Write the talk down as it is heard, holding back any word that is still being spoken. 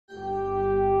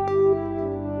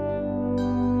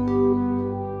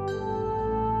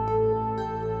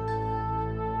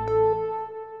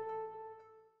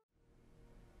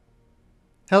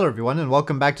Hello everyone, and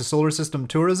welcome back to Solar System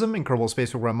Tourism in Kerbal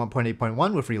Space Program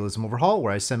 1.8.1 with Realism Overhaul,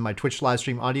 where I send my Twitch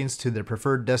livestream audience to their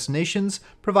preferred destinations,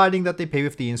 providing that they pay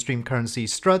with the in-stream currency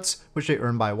struts, which they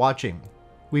earn by watching.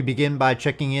 We begin by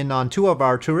checking in on two of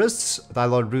our tourists,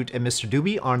 Thylord Root and Mr.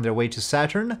 Doobie, on their way to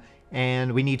Saturn,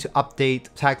 and we need to update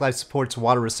Tag Life Support's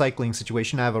water recycling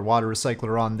situation. I have a water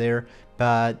recycler on there,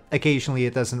 but occasionally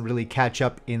it doesn't really catch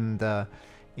up in the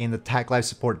Tag Life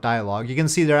Support dialogue. You can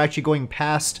see they're actually going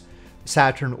past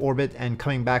Saturn orbit and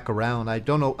coming back around. I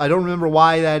don't remember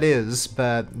why that is,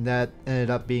 but that ended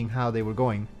up being how they were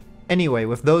going. Anyway,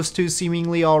 with those two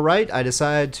seemingly alright, I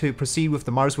decided to proceed with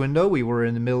the Mars window. We were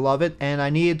in the middle of it, and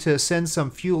I needed to send some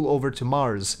fuel over to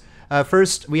Mars.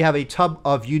 First, we have a tub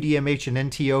of UDMH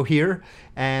and NTO here,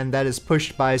 and that is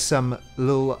pushed by some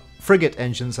little frigate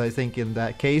engines, I think, in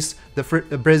that case. The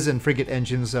Briz and frigate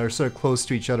engines are sort of close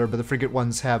to each other, but the frigate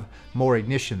ones have more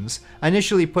ignitions. I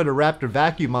initially put a Raptor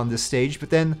vacuum on this stage,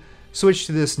 but then switched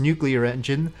to this nuclear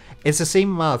engine. It's the same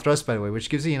amount of thrust, by the way, which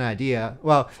gives you an idea.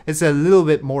 Well, it's a little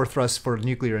bit more thrust for a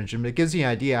nuclear engine, but it gives you an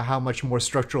idea how much more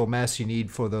structural mass you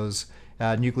need for those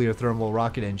nuclear thermal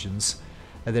rocket engines.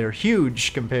 They're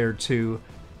huge compared to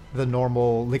the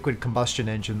normal liquid combustion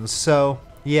engines. So,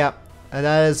 yeah.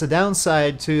 That is a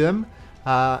downside to them.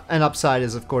 An upside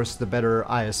is, of course, the better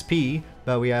ISP,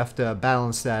 but we have to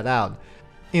balance that out.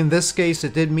 In this case,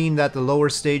 it did mean that the lower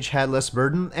stage had less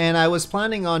burden, and I was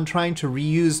planning on trying to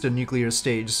reuse the nuclear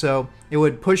stage, so it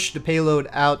would push the payload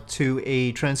out to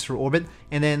a transfer orbit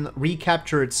and then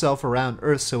recapture itself around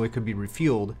Earth so it could be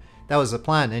refueled. That was the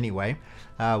plan anyway.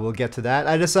 We'll get to that.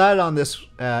 I decided on this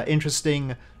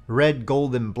interesting red,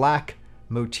 gold, and black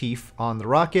motif on the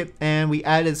rocket, and we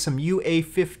added some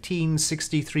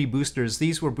UA-1563 boosters.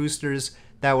 These were boosters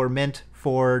that were meant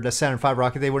for the Saturn V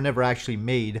rocket. They were never actually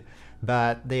made,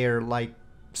 but they're like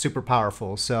super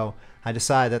powerful, so I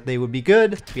decided that they would be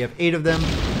good. We have 8 of them,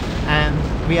 and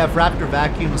we have Raptor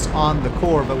vacuums on the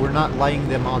core, but we're not lighting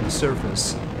them on the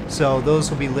surface, so those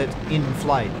will be lit in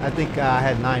flight. I think I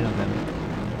had 9 of them.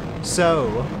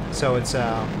 So it's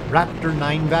a Raptor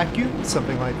 9 vacuum,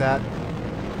 something like that.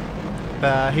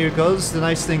 Here it goes. The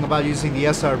nice thing about using the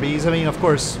SRBs, I mean, of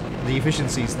course, the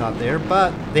efficiency is not there,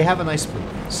 but they have a nice blue,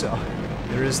 so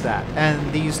there is that.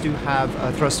 And these do have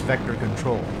a thrust vector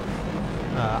control,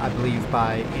 I believe,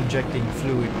 by injecting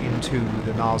fluid into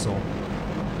the nozzle.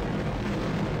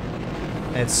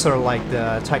 It's sort of like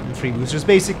the Titan 3 boosters.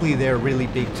 Basically, they're really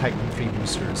big Titan 3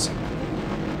 boosters.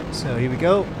 So here we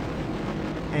go.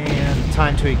 And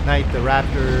time to ignite the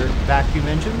Raptor vacuum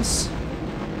engines.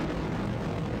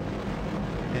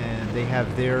 They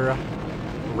have their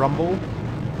rumble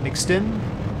mixed in,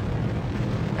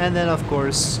 and then of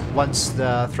course once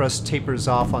the thrust tapers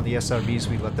off on the SRBs,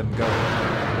 we let them go.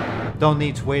 Don't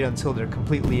need to wait until they're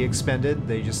completely expended.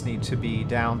 They just need to be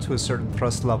down to a certain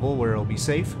thrust level where it'll be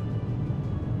safe.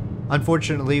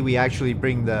 Unfortunately, we actually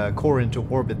bring the core into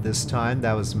orbit this time.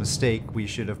 That was a mistake. We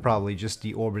should have probably just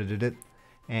deorbited it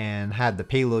and had the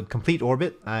payload complete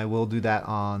orbit. I will do that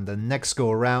on the next go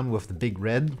around with the big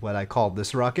red, what I called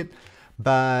this rocket.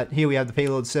 But here we have the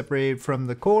payload separated from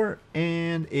the core,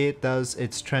 and it does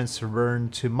its transfer burn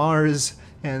to Mars,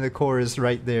 and the core is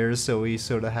right there, so we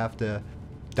sort of have to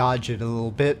dodge it a little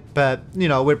bit. But, you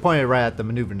know, we're pointed right at the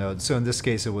maneuver node, so in this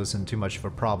case it wasn't too much of a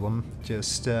problem.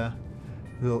 Just a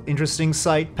little interesting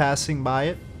sight passing by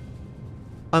it.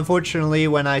 Unfortunately,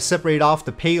 when I separate off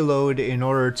the payload in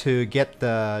order to get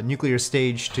the nuclear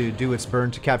stage to do its burn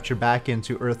to capture back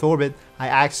into Earth orbit, I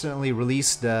accidentally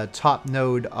released the top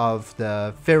node of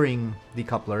the fairing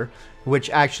decoupler, which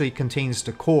actually contains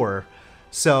the core.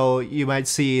 So you might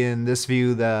see in this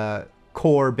view the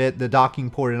core bit, the docking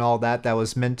port and all that, that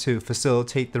was meant to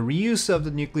facilitate the reuse of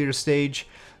the nuclear stage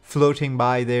floating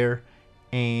by there,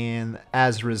 and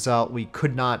as a result we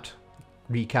could not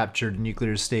recapture the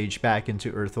nuclear stage back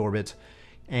into Earth orbit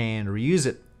and reuse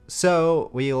it. So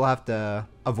we'll have to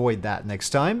avoid that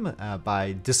next time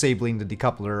by disabling the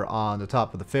decoupler on the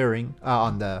top of the fairing,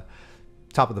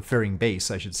 base,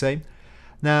 I should say.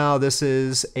 Now this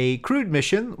is a crewed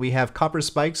mission. We have Copper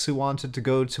Spikes who wanted to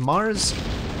go to Mars,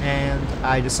 and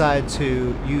I decided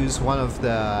to use one of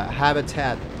the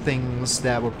habitat things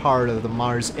that were part of the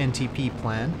Mars NTP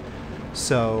plan.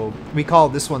 So we call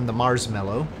this one the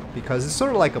Marshmallow, because it's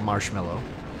sort of like a marshmallow.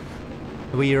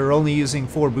 We are only using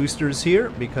 4 boosters here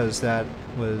because that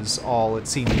was all it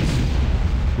seemed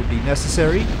would be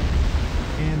necessary.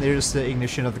 And there's the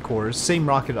ignition of the cores, same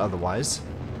rocket otherwise.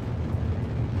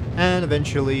 And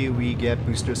eventually we get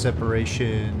booster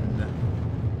separation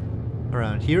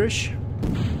around here-ish.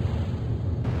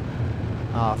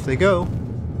 Off they go.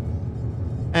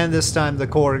 And this time the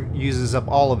core uses up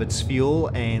all of its fuel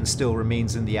and still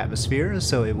remains in the atmosphere,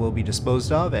 so it will be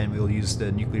disposed of, and we'll use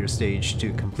the nuclear stage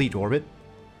to complete orbit.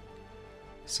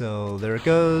 So there it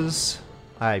goes.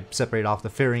 I separate off the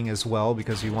fairing as well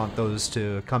because we want those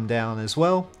to come down as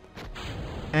well.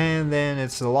 And then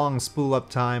it's a long spool up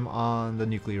time on the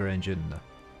nuclear engine.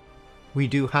 We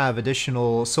do have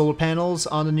additional solar panels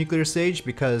on the nuclear stage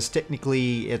because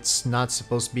technically it's not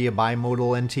supposed to be a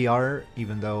bimodal NTR,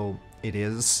 even though it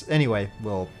is. Anyway,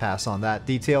 we'll pass on that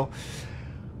detail.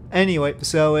 Anyway,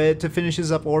 so it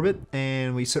finishes up orbit,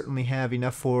 and we certainly have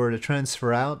enough for the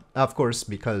transfer out. Of course,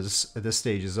 because this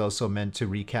stage is also meant to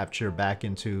recapture back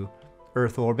into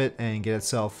Earth orbit and get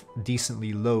itself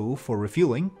decently low for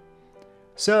refueling.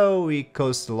 So we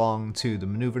coast along to the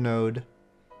maneuver node,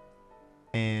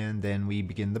 and then we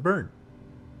begin the burn.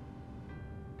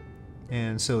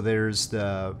 And so there's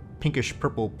the pinkish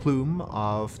purple plume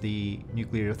of the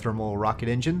nuclear thermal rocket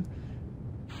engine.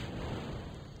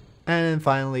 And then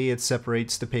finally it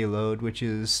separates the payload, which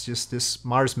is just this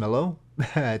marshmallow.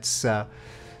 It's got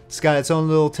its own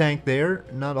little tank there,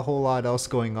 not a whole lot else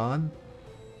going on.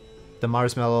 The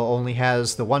marshmallow only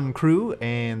has the one crew,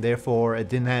 and therefore it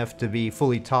didn't have to be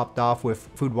fully topped off with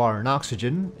food, water, and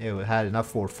oxygen. It had enough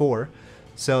for 4.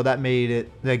 So that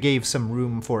gave some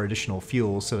room for additional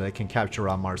fuel so that it can capture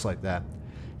on Mars like that.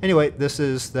 Anyway, this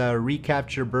is the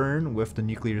recapture burn with the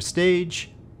nuclear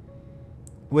stage,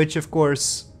 which of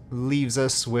course leaves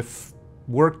us with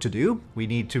work to do. We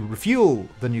need to refuel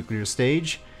the nuclear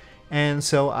stage, and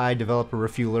so I developed a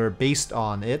refueler based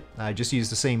on it. I just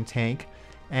used the same tank,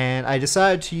 and I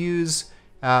decided to use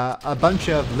a bunch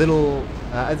of little,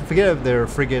 I forget if they're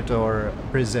frigate or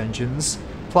Briz engines,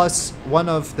 plus one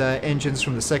of the engines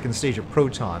from the second stage of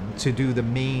Proton to do the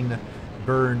main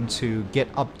burn to get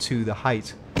up to the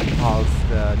height of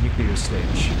the nuclear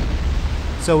stage.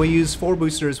 So we use 4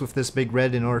 boosters with this big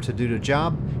red in order to do the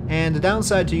job, and the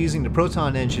downside to using the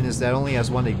Proton engine is that it only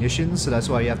has 1 ignition, so that's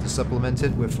why you have to supplement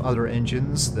it with other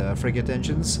engines, the frigate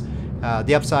engines.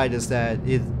 The upside is that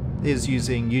it is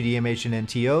using UDMH and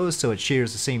NTO, so it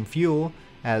shares the same fuel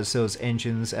as those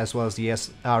engines as well as the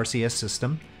RCS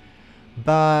system.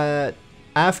 But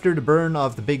after the burn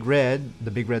of the Big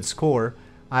Red's core,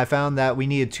 I found that we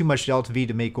needed too much delta V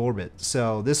to make orbit,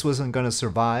 so this wasn't going to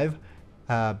survive.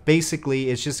 Basically,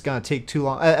 it's just going to take too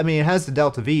long. I mean, it has the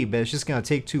delta V, but it's just going to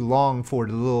take too long for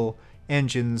the little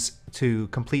engines to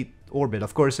complete orbit.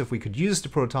 Of course, if we could use the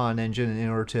Proton engine in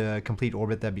order to complete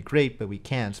orbit, that'd be great, but we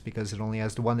can't because it only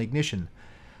has the 1 ignition.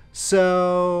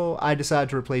 So I decided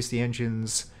to replace the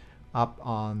engines up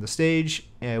on the stage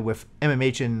with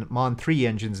MMH and Mon 3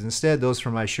 engines instead. Those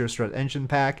from my Sure Strut engine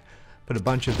pack. Put a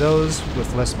bunch of those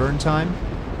with less burn time,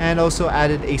 and also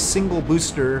added a single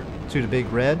booster to the Big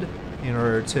Red in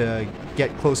order to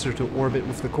get closer to orbit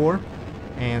with the core.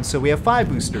 And so we have 5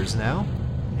 boosters now,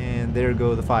 and there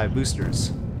go the 5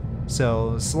 boosters.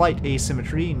 So slight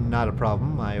asymmetry, not a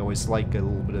problem. I always like a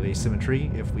little bit of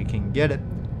asymmetry if we can get it.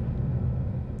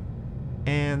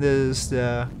 And there's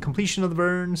the completion of the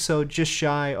burn, so just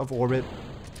shy of orbit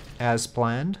as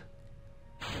planned.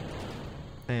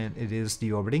 And it is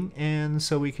deorbiting, and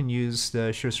so we can use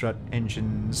the Sure Strut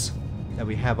engines that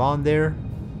we have on there,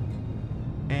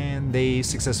 and they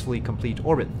successfully complete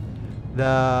orbit.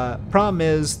 The problem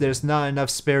is there's not enough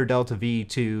spare delta V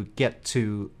to get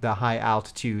to the high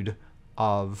altitude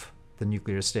of the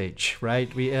nuclear stage, right?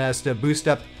 It has to boost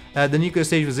up. The nuclear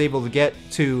stage was able to get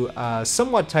to a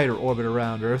somewhat tighter orbit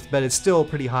around Earth, but it's still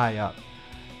pretty high up.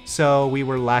 So we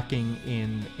were lacking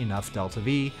in enough delta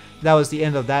V. That was the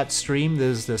end of that stream.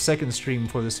 This is the second stream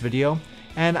for this video.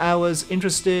 And I was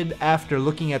interested, after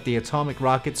looking at the Atomic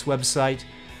Rockets website,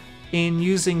 in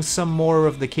using some more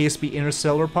of the KSP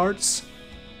interstellar parts.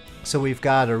 So we've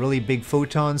got a really big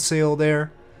photon sail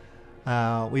there.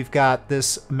 We've got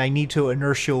this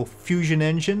magneto-inertial fusion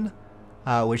engine,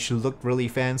 which looked really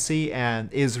fancy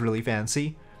and is really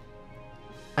fancy.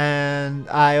 And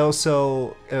I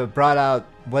also brought out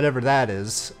whatever that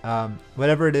is.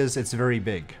 Whatever it is, it's very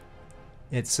big.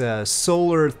 It's a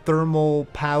solar thermal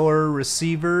power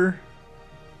receiver,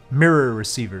 mirror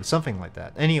receiver, something like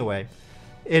that. Anyway,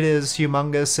 it is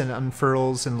humongous and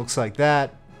unfurls and looks like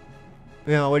that.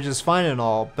 You know, which is fine and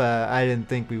all, but I didn't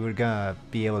think we were gonna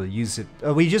be able to use it.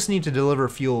 We just need to deliver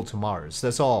fuel to Mars.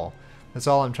 That's all. That's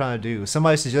all I'm trying to do.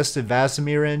 Somebody suggested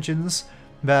Vasimir engines,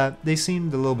 but they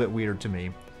seemed a little bit weird to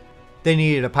me. They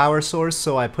needed a power source,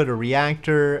 so I put a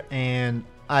reactor, and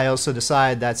I also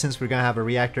decided that since we're gonna have a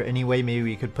reactor anyway, maybe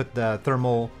we could put the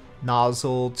thermal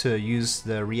nozzle to use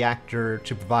the reactor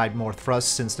to provide more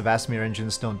thrust, since the Vasimir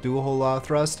engines don't do a whole lot of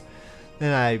thrust.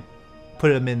 Then I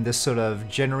put them in this sort of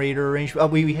generator arrangement.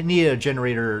 We needed a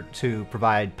generator to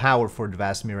provide power for the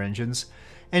Vasmir engines.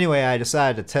 Anyway, I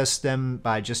decided to test them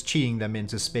by just cheating them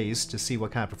into space to see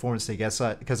what kind of performance they get,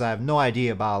 because I have no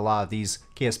idea about a lot of these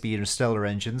KSB Interstellar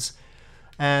engines.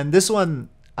 And this one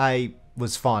I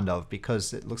was fond of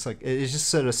because it looks like it's just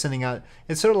sort of sending out,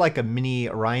 it's sort of like a mini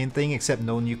Orion thing except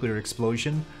no nuclear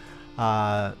explosion,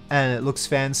 and it looks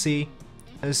fancy.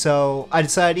 And so I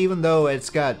decided, even though it's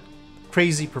got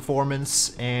crazy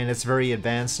performance and it's very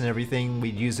advanced and everything,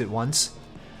 we'd use it once.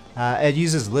 It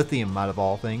uses lithium out of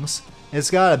all things.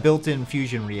 It's got a built-in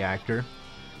fusion reactor.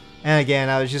 And again,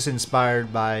 I was just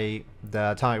inspired by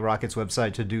the Atomic Rockets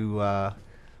website to do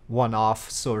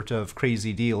one-off sort of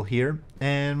crazy deal here.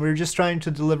 And we're just trying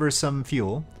to deliver some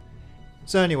fuel.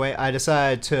 So anyway, I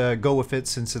decided to go with it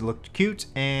since it looked cute,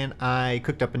 and I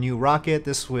cooked up a new rocket,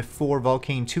 this with 4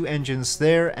 Vulcane 2 engines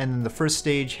there, and then the first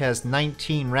stage has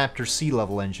 19 Raptor sea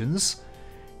level engines,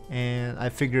 and I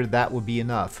figured that would be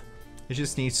enough. It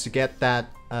just needs to get that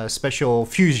special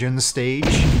fusion stage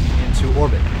into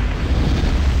orbit.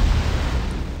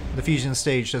 The fusion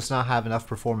stage does not have enough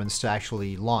performance to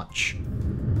actually launch.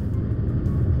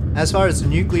 As far as the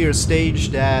nuclear stage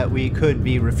that we could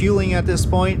be refueling at this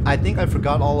point, I think I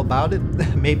forgot all about it,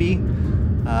 maybe.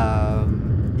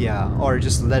 Yeah, or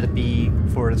just let it be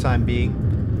for the time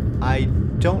being. I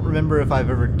don't remember if I've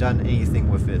ever done anything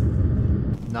with it.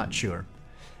 Not sure.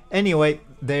 Anyway,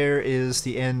 there is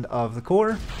the end of the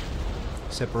core.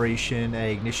 Separation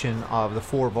and ignition of the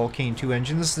 4 Vulcane 2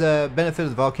 engines. The benefit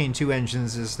of the Vulcane 2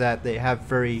 engines is that they have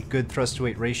very good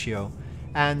thrust-to-weight ratio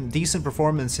and decent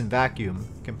performance in vacuum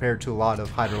compared to a lot of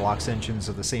Hydrolox engines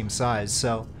of the same size,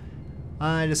 so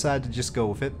I decided to just go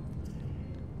with it.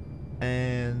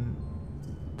 And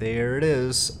there it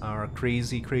is, our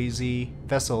crazy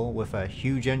vessel with a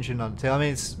huge engine on the tail. I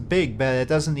mean, it's big, but it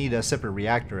doesn't need a separate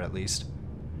reactor at least.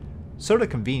 Sort of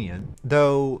convenient,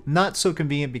 though not so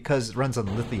convenient because it runs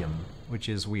on lithium, which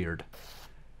is weird.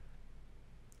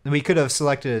 We could have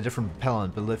selected a different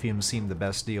propellant, but lithium seemed the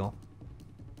best deal.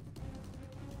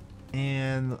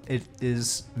 And it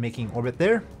is making orbit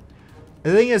there.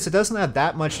 The thing is, it doesn't have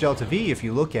that much delta V if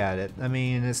you look at it. I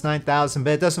mean, it's 9,000,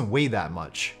 but it doesn't weigh that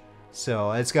much.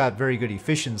 So it's got very good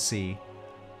efficiency.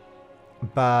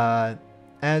 But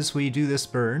as we do this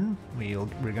burn,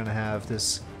 we're going to have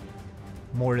this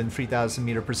more than 3,000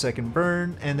 meter per second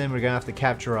burn, and then we're going to have to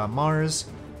capture on Mars.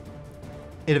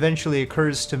 It eventually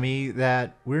occurs to me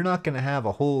that we're not going to have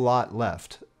a whole lot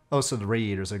left. Also, the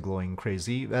radiators are glowing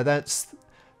crazy.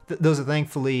 Those are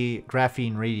thankfully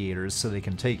graphene radiators, so they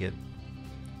can take it.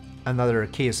 Another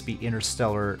KSB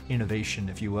Interstellar innovation,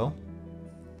 if you will.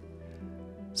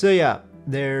 So yeah,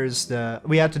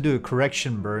 we had to do a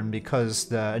correction burn because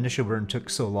the initial burn took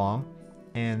so long.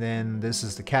 And then this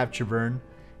is the capture burn.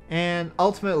 And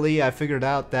ultimately, I figured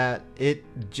out that it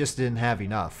just didn't have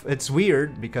enough. It's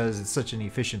weird because it's such an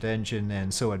efficient engine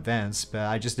and so advanced, but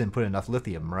I just didn't put enough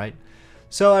lithium, right?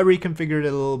 So I reconfigured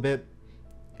it a little bit,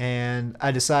 and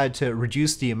I decided to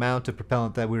reduce the amount of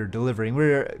propellant that we were delivering. We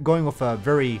were going with a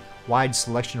very wide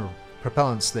selection of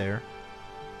propellants there.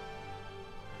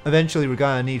 Eventually, we're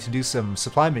gonna need to do some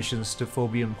supply missions to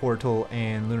Phobian Portal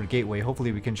and Lunar Gateway.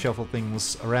 Hopefully, we can shuffle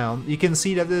things around. You can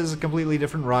see that this is a completely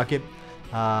different rocket.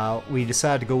 We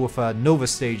decided to go with a Nova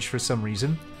stage for some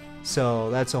reason. So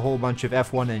that's a whole bunch of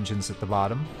F1 engines at the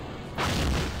bottom.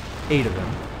 8 of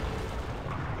them.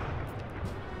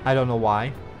 I don't know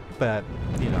why, but,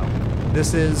 you know,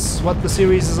 this is what the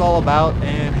series is all about,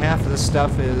 and half of the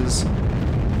stuff is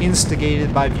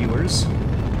instigated by viewers.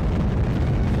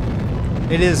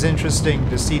 It is interesting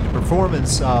to see the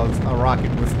performance of a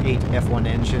rocket with 8 F1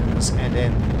 engines and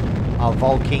then a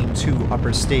Vulcane 2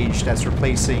 upper stage that's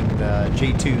replacing the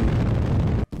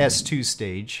J2 S2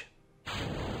 stage.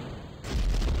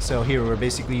 So here we're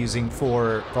basically using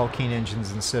 4 Vulcane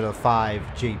engines instead of 5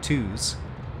 J2s.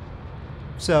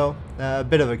 So, a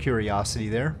bit of a curiosity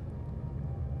there.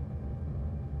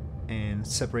 And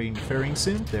separating the fairing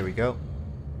soon. There we go.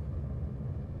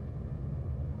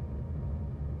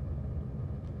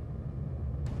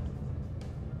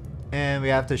 And we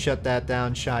have to shut that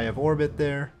down shy of orbit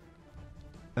there.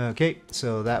 Okay,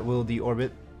 so that will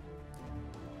deorbit.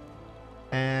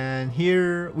 And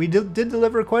here we did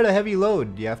deliver quite a heavy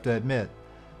load, you have to admit.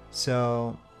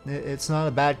 So it's not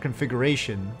a bad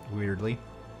configuration, weirdly.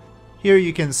 Here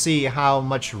you can see how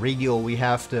much radial we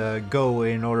have to go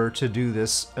in order to do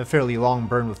this a fairly long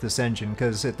burn with this engine,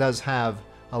 because it does have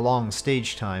a long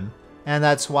stage time. And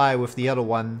that's why with the other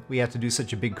one we had to do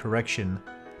such a big correction.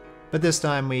 But this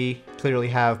time we clearly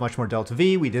have much more delta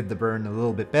V. We did the burn a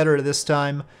little bit better this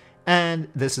time. and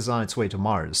this is on its way to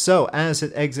Mars. So as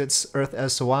it exits Earth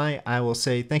SOI, I will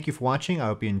say thank you for watching. I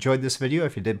hope you enjoyed this video.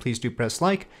 If you did, please do press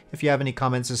like. If you have any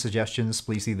comments or suggestions,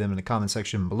 please leave them in the comment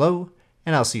section below,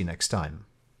 and I'll see you next time.